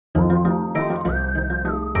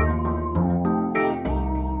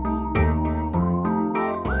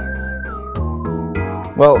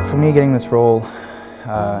Well, for me, getting this role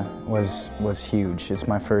was huge. It's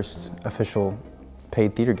my first official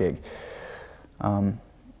paid theater gig.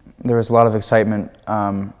 There was a lot of excitement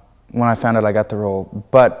when I found out I got the role,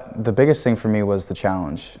 but the biggest thing for me was the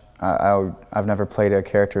challenge. I've never played a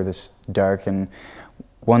character this dark and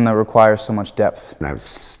one that requires so much depth. And I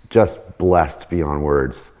was just blessed beyond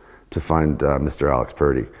words to find Mr. Alex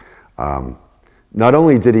Purdy. Not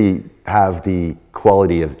only did he have the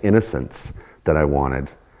quality of innocence that I wanted,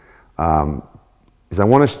 because I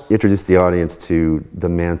want to introduce the audience to the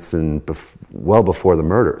Manson well before the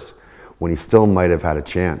murders, when he still might have had a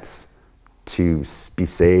chance to be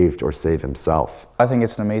saved or save himself. I think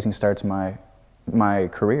it's an amazing start to my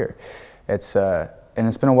career. And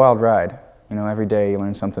it's been a wild ride. You know, every day you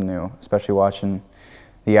learn something new, especially watching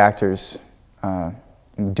the actors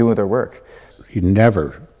do their work. He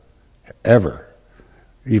never, ever,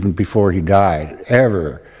 even before he died,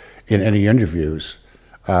 ever in any interviews,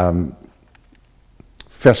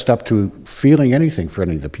 fessed up to feeling anything for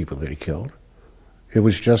any of the people that he killed. It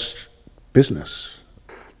was just business.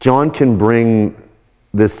 John can bring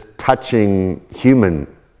this touching human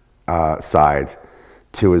side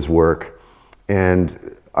to his work,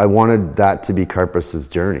 and I wanted that to be Karpus's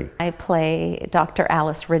journey. I play Dr.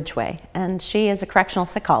 Alice Ridgway, and she is a correctional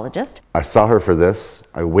psychologist. I saw her for this.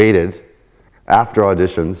 I waited. After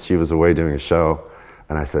auditions, she was away doing a show,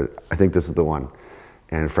 and I said, I think this is the one.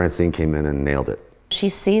 And Francine came in and nailed it. She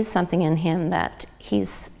sees something in him that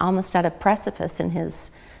he's almost at a precipice in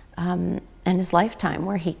his lifetime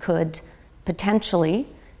where he could potentially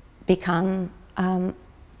become,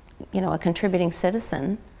 you know, a contributing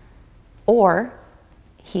citizen, or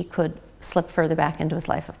he could slip further back into his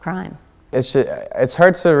life of crime. It's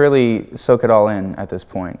hard to really soak it all in at this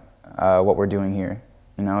point, what we're doing here.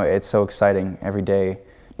 You know, it's so exciting every day,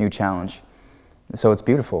 new challenge. So it's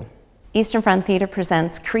beautiful. Eastern Front Theatre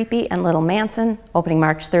presents Creepy and Little Manson, opening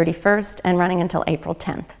March 31st and running until April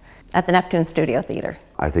 10th at the Neptune Studio Theatre.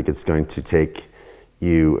 I think it's going to take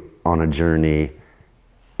you on a journey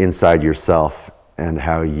inside yourself and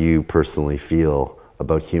how you personally feel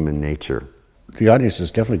about human nature. The audience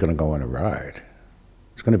is definitely going to go on a ride.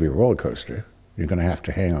 It's going to be a roller coaster. You're going to have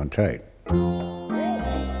to hang on tight.